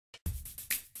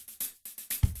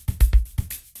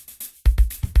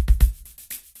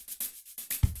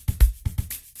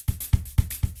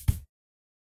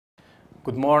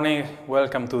Good morning,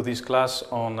 welcome to this class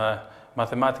on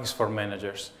mathematics for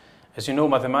managers. As you know,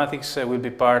 mathematics will be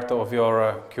part of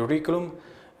your curriculum.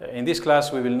 In this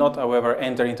class we will not, however,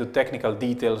 enter into technical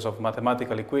details of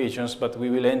mathematical equations, but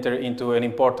we will enter into an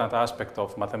important aspect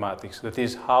of mathematics, that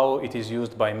is how it is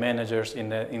used by managers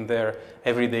in their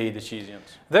everyday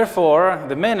decisions. Therefore,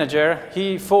 the manager,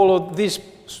 he followed this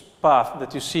path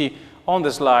that you see on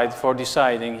the slide for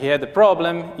deciding. He had a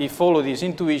problem, he followed his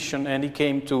intuition and he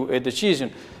came to a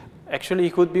decision. Actually,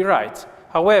 he could be right.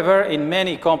 However, in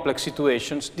many complex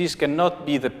situations, this cannot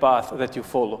be the path that you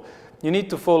follow. You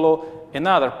need to follow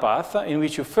another path in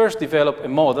which you first develop a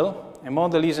model. A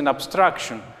model is an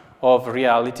abstraction of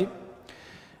reality.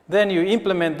 Then you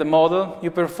implement the model, you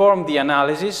perform the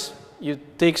analysis, you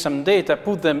take some data,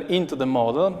 put them into the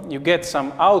model, you get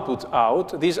some output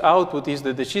out. This output is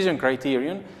the decision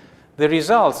criterion. The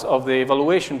results of the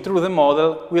evaluation through the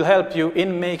model will help you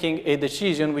in making a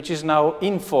decision which is now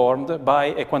informed by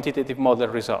a quantitative model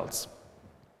results.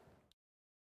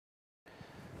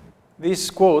 This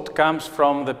quote comes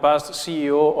from the past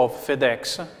CEO of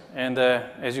FedEx, and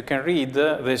as you can read,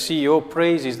 the CEO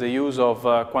praises the use of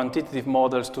quantitative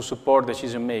models to support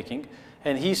decision making,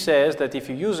 and he says that if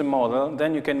you use a model,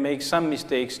 then you can make some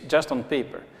mistakes just on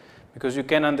paper, because you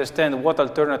can understand what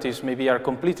alternatives maybe are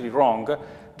completely wrong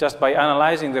just by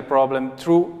analyzing the problem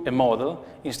through a model,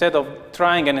 instead of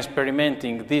trying and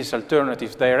experimenting these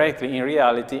alternatives directly in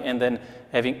reality and then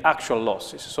having actual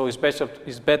losses. So it's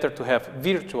better to have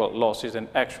virtual losses than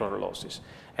actual losses.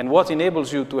 And what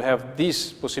enables you to have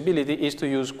this possibility is to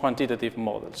use quantitative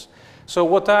models. So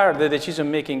what are the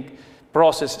decision-making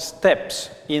process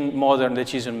steps in modern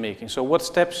decision-making? So what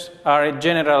steps are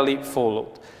generally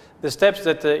followed? The steps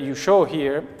that you show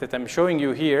here, that I'm showing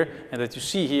you here, and that you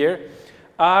see here,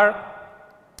 are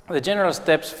the general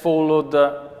steps followed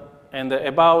and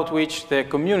about which the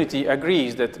community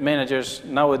agrees that managers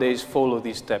nowadays follow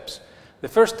these steps. The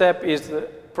first step is the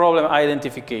problem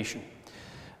identification.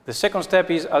 The second step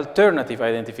is alternative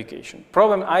identification.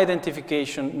 Problem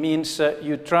identification means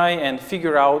you try and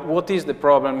figure out what is the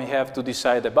problem you have to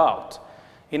decide about.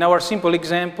 In our simple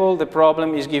example, the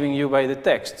problem is given you by the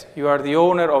text. You are the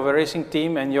owner of a racing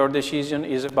team and your decision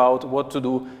is about what to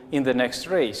do in the next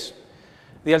race.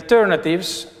 The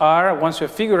alternatives are, once you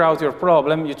figure out your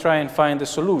problem, you try and find the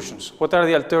solutions. What are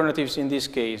the alternatives in this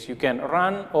case? You can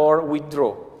run or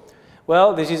withdraw.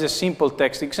 Well, this is a simple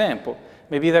text example.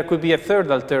 Maybe there could be a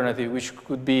third alternative, which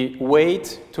could be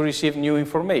wait to receive new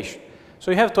information.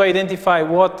 So you have to identify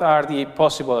what are the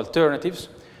possible alternatives.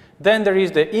 Then there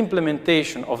is the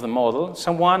implementation of the model.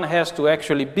 Someone has to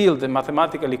actually build the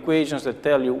mathematical equations that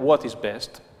tell you what is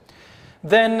best.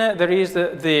 Then there is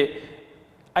the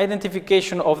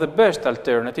identification of the best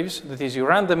alternatives. That is, you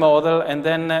run the model and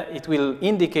then it will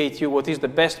indicate you what is the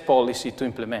best policy to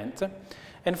implement.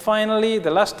 And finally,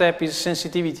 the last step is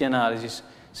sensitivity analysis.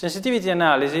 Sensitivity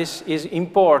analysis is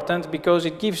important because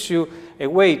it gives you a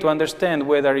way to understand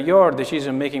whether your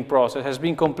decision-making process has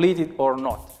been completed or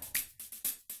not.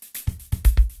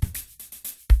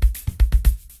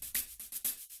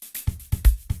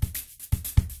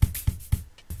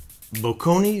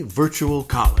 Bocconi Virtual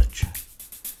College,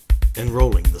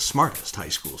 enrolling the smartest high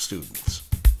school students.